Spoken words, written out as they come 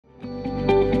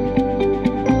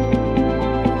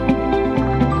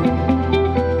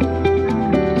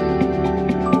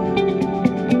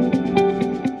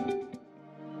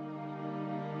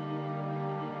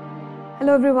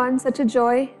Hello everyone, such a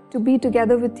joy to be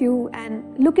together with you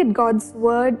and look at God's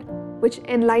Word, which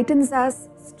enlightens us,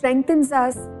 strengthens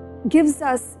us, gives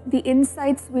us the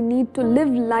insights we need to live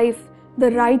life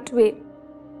the right way.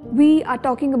 We are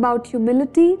talking about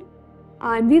humility,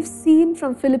 and we've seen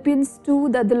from Philippians 2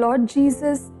 that the Lord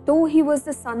Jesus, though He was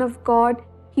the Son of God,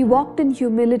 He walked in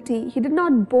humility. He did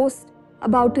not boast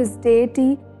about His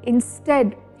deity.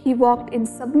 Instead, He walked in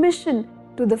submission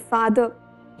to the Father.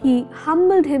 He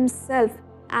humbled Himself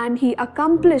and He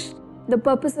accomplished the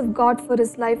purpose of God for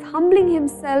His life, humbling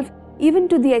Himself even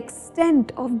to the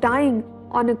extent of dying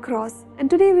on a cross. And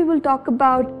today we will talk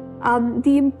about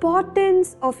the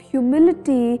importance of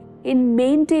humility in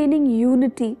maintaining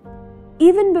unity.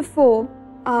 Even before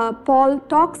Paul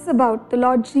talks about the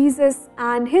Lord Jesus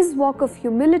and His walk of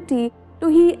humility,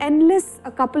 he enlists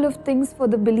a couple of things for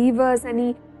the believers, and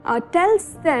he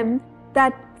tells them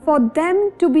that for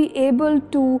them to be able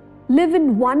to live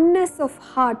in oneness of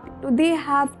heart, they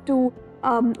have to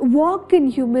walk in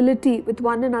humility with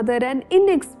one another. And in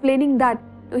explaining that,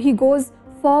 he goes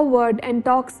forward and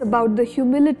talks about the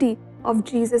humility of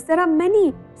Jesus. There are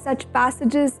many such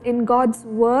passages in God's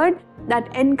Word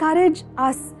that encourage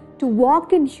us to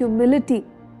walk in humility,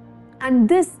 and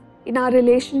this in our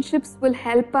relationships will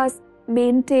help us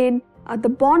maintain the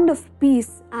bond of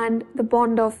peace and the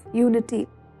bond of unity.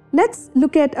 Let's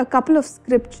look at a couple of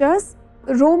scriptures.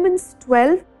 Romans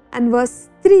 12 and verse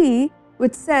 3,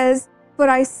 which says, "For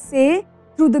I say,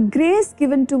 through the grace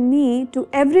given to me, to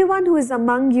everyone who is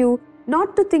among you,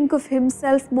 not to think of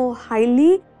himself more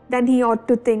highly than he ought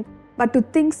to think, but to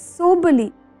think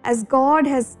soberly, as God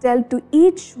has dealt to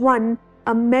each one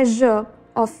a measure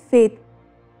of faith."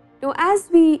 Now, as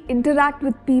we interact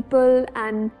with people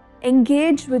and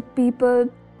engage with people,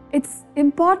 it's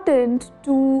important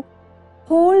to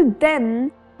hold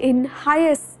them in high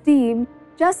esteem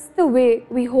just the way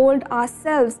we hold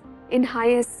ourselves in high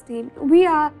esteem. We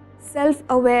are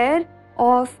self-aware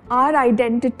of our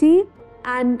identity,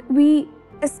 and we,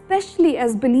 especially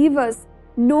as believers,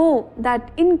 know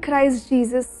that in Christ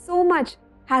Jesus so much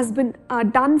has been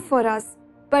done for us.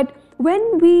 But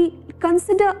when we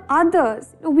consider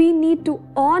others, we need to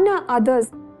honor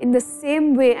others in the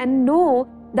same way and know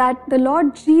that the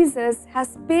Lord Jesus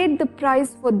has paid the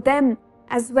price for them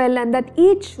as well, and that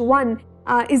each one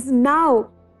is now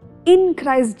in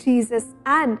Christ Jesus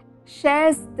and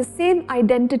shares the same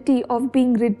identity of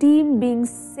being redeemed, being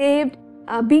saved,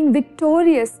 being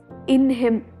victorious in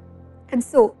Him. And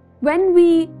so when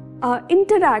we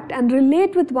interact and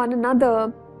relate with one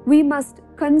another, we must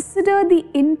consider the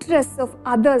interests of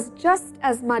others just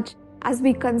as much as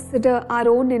we consider our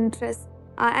own interests.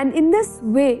 And in this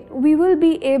way, we will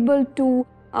be able to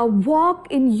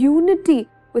walk in unity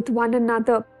with one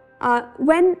another.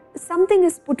 When something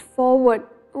is put forward,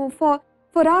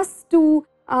 for us to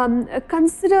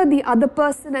consider the other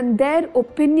person and their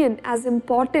opinion as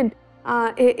important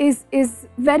is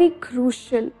very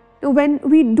crucial. When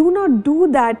we do not do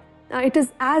that, it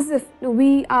is as if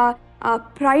we are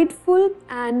prideful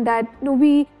and that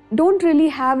we don't really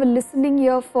have a listening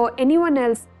ear for anyone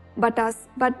else but us.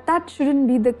 But that shouldn't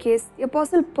be the case. The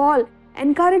Apostle Paul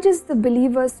encourages the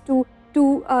believers to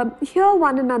hear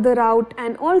one another out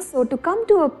and also to come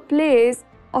to a place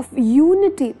of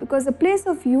unity, because a place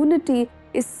of unity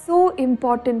is so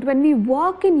important. When we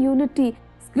walk in unity,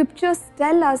 scriptures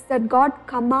tell us that God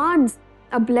commands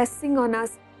a blessing on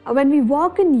us. When we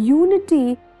walk in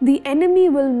unity, the enemy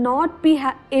will not be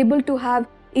able to have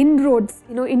inroads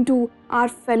into our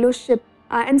fellowship.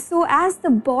 And so as the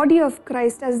body of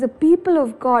Christ, as the people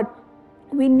of God,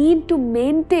 we need to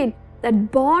maintain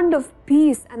that bond of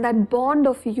peace and that bond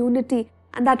of unity,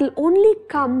 and that will only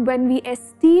come when we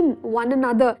esteem one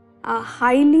another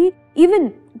highly,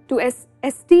 even to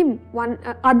esteem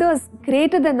others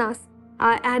greater than us,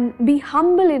 and be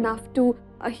humble enough to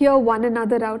hear one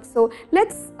another out. So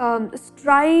let's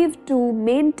strive to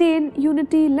maintain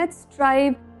unity. Let's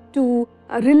strive to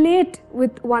relate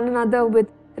with one another with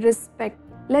respect.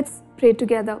 Let's pray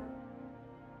together.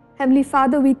 Heavenly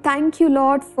Father, we thank You,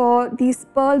 Lord, for these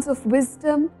pearls of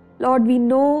wisdom. Lord, we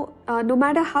know no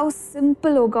matter how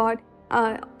simple, oh God,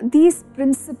 these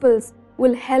principles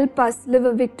will help us live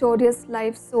a victorious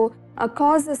life. So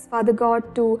cause us, Father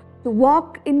God, to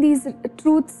walk in these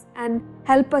truths and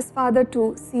help us, Father,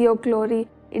 to see Your glory.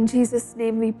 In Jesus'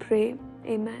 name we pray.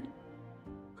 Amen.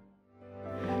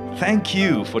 Thank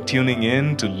you for tuning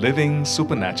in to Living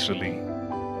Supernaturally.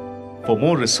 For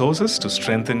more resources to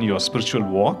strengthen your spiritual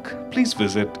walk, please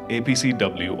visit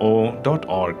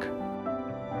apcwo.org.